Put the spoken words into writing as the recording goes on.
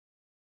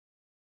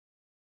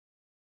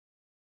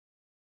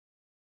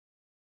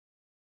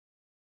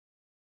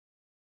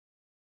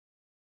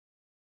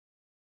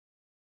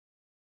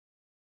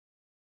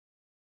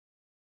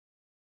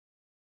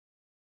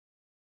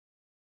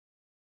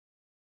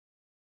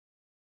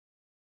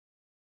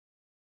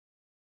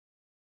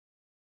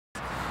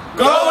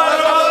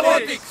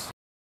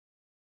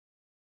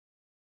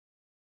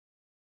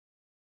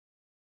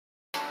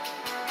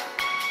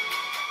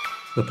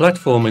The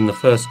platform in the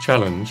first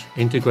challenge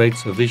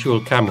integrates a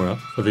visual camera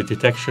for the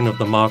detection of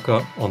the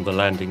marker on the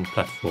landing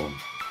platform.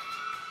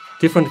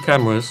 Different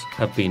cameras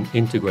have been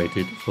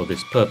integrated for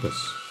this purpose.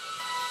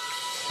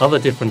 Other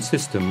different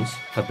systems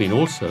have been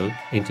also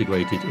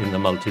integrated in the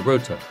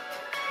multi-rotor.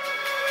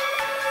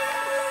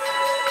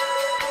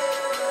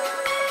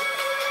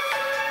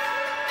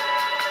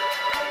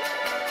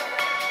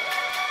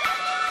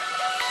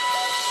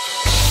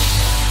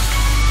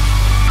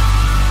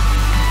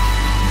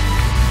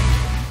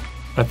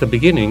 At the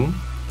beginning,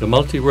 the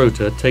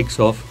multi-rotor takes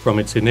off from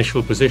its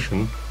initial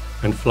position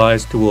and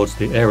flies towards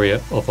the area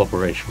of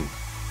operation.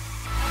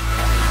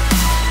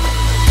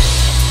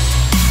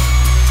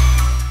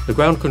 The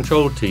ground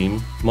control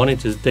team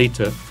monitors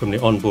data from the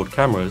onboard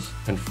cameras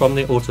and from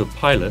the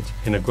autopilot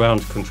in a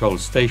ground control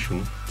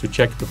station to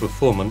check the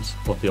performance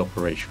of the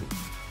operation.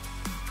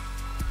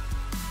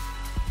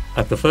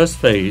 At the first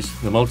phase,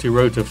 the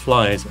multi-rotor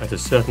flies at a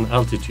certain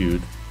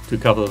altitude to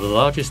cover the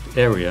largest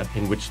area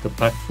in which the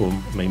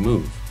platform may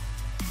move.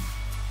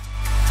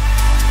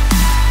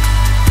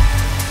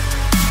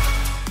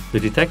 The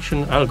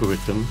detection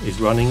algorithm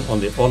is running on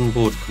the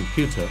onboard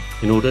computer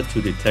in order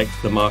to detect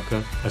the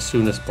marker as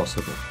soon as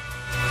possible.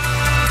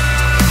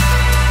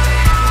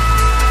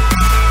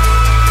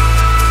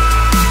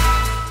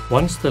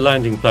 Once the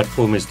landing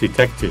platform is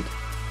detected,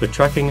 the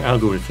tracking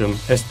algorithm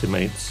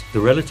estimates the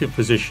relative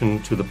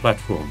position to the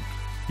platform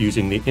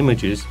using the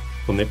images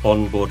from the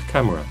onboard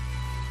camera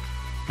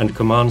and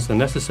commands the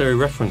necessary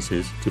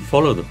references to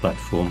follow the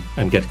platform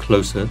and get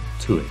closer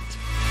to it.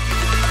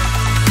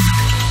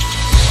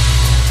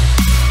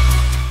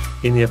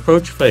 In the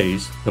approach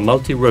phase, the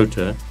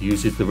multi-rotor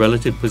uses the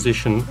relative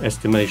position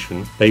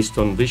estimation based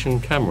on vision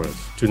cameras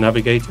to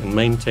navigate and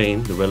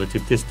maintain the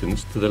relative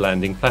distance to the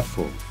landing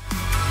platform.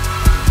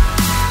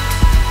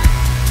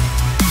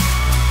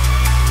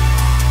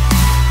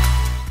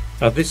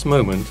 At this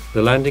moment,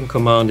 the landing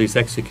command is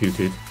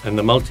executed and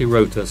the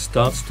multi-rotor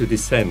starts to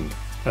descend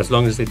as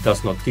long as it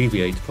does not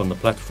deviate from the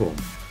platform.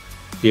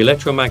 The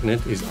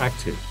electromagnet is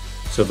active,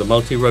 so the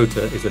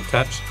multi-rotor is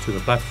attached to the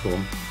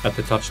platform at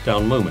the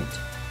touchdown moment.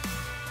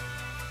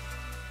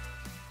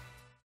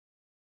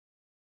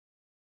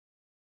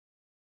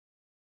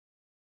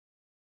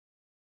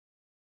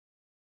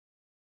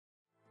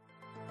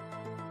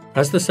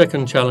 As the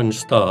second challenge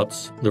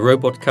starts, the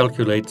robot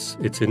calculates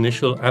its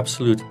initial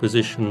absolute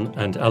position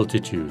and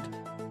altitude.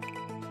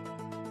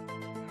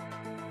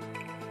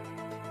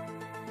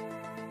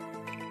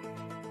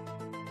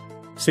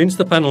 Since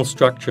the panel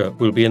structure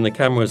will be in the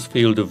camera's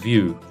field of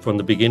view from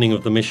the beginning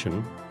of the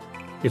mission,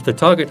 if the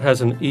target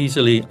has an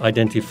easily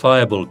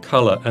identifiable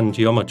color and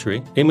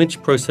geometry,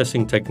 image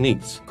processing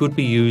techniques could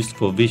be used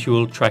for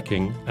visual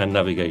tracking and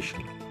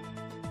navigation.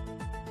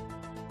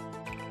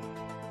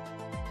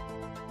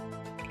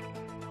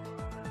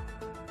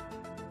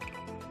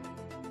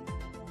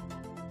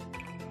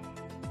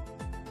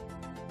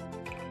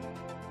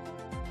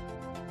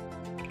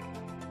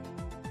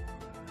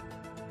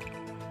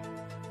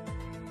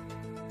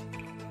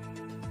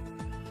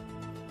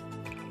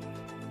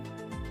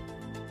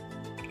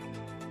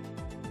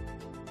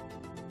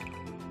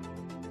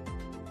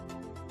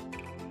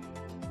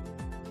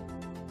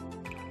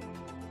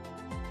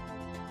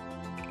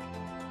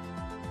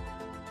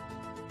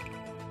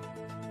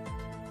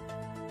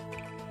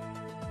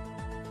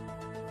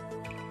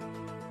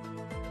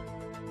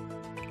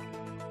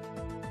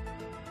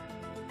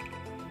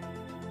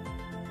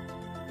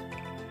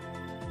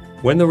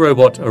 When the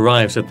robot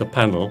arrives at the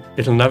panel,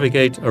 it will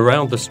navigate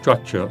around the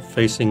structure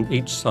facing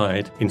each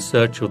side in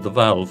search of the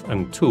valve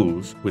and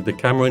tools with the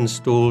camera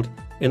installed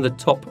in the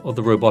top of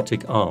the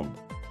robotic arm.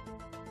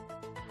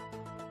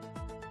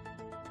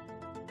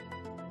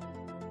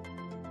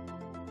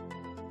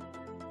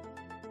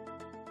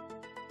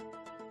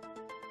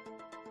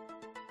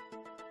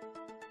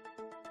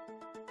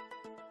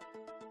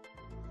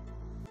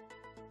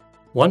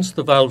 Once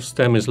the valve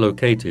stem is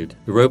located,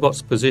 the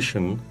robot's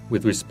position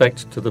with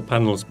respect to the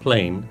panel's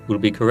plane will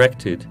be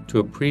corrected to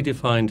a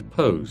predefined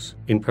pose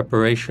in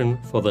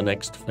preparation for the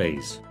next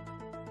phase.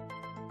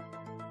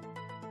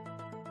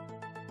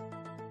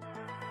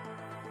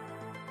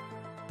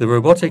 The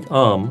robotic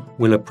arm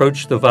will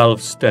approach the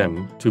valve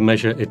stem to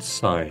measure its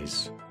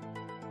size.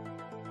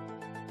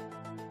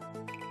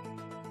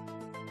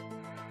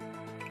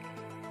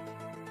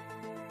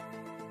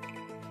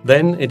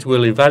 Then it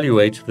will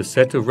evaluate the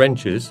set of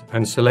wrenches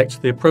and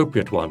select the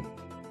appropriate one.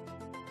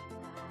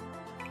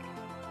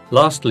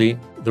 Lastly,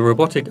 the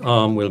robotic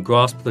arm will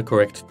grasp the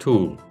correct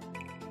tool.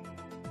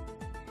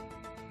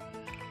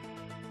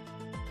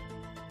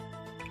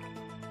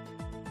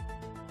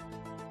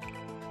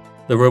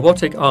 The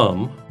robotic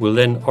arm will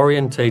then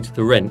orientate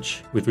the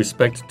wrench with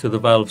respect to the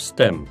valve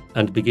stem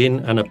and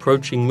begin an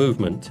approaching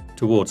movement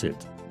towards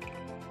it.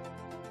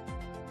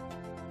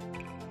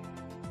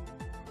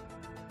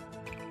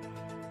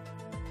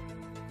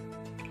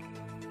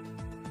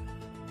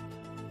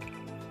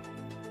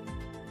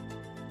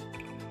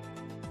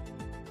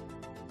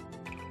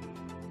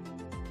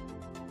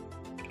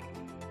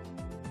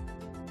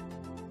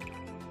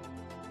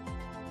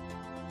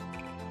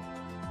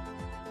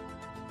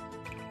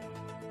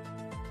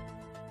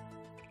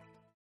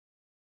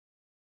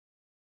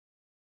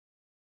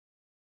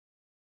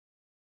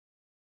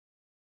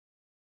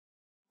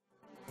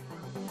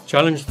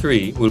 Challenge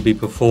 3 will be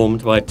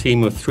performed by a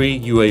team of 3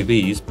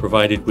 UAVs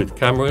provided with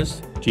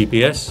cameras,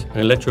 GPS, an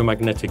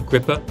electromagnetic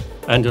gripper,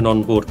 and an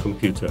onboard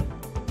computer.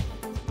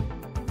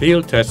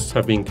 Field tests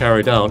have been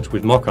carried out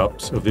with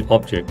mock-ups of the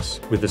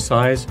objects with the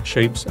size,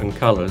 shapes and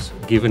colors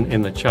given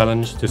in the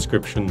challenge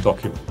description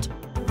document.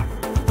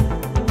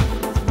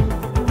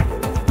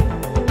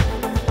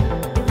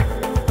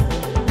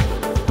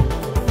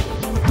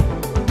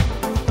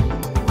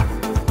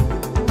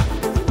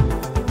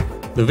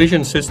 The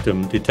vision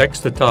system detects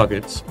the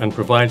targets and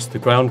provides the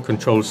ground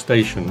control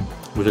station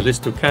with a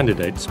list of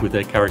candidates with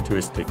their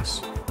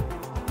characteristics.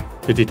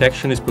 The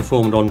detection is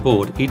performed on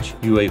board each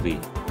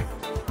UAV.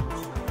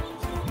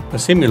 A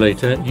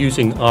simulator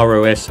using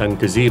ROS and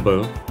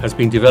Gazebo has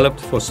been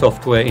developed for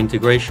software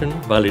integration,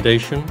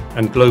 validation,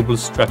 and global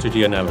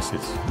strategy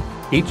analysis.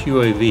 Each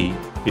UAV,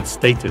 its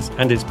status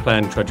and its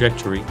planned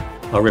trajectory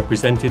are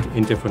represented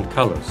in different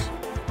colors.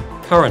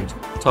 Current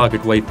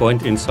target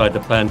waypoint inside the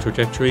planned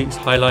trajectory is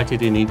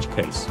highlighted in each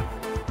case.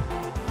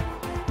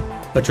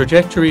 A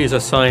trajectory is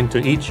assigned to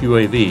each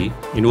UAV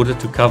in order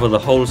to cover the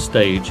whole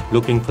stage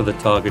looking for the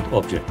target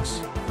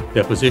objects.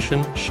 Their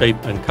position,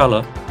 shape and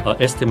color are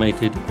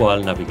estimated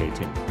while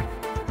navigating.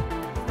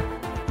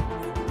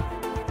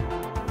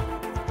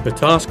 The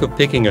task of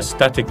picking a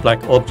static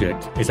black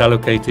object is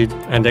allocated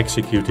and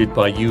executed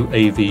by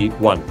UAV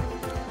 1.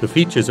 The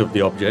features of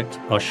the object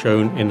are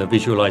shown in the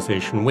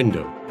visualization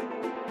window.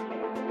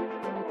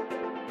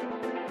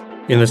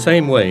 In the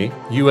same way,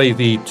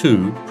 UAV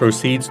 2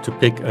 proceeds to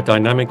pick a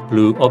dynamic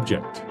blue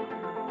object.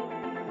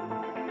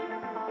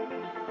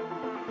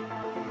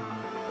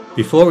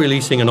 Before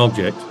releasing an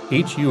object,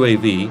 each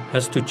UAV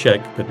has to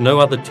check that no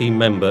other team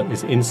member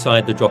is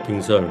inside the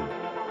dropping zone.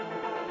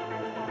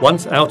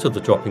 Once out of the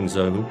dropping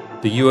zone,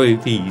 the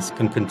UAVs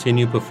can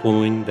continue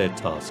performing their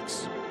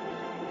tasks.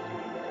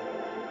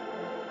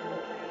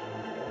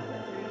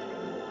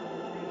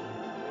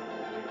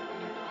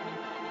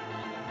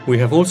 We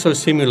have also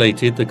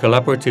simulated the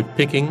collaborative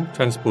picking,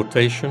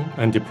 transportation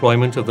and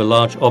deployment of the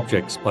large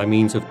objects by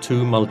means of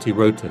 2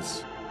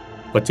 multi-rotors.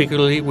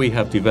 Particularly, we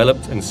have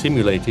developed and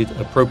simulated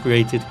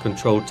appropriated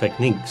control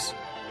techniques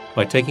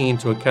by taking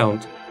into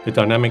account the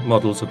dynamic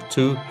models of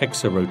 2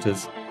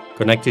 hexarotors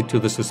connected to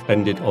the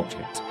suspended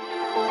object.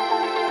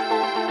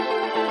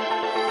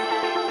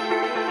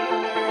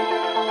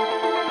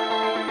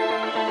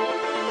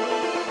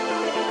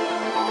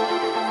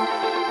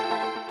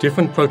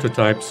 Different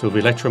prototypes of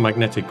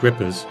electromagnetic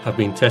grippers have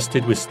been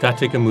tested with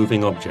static and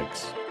moving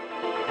objects.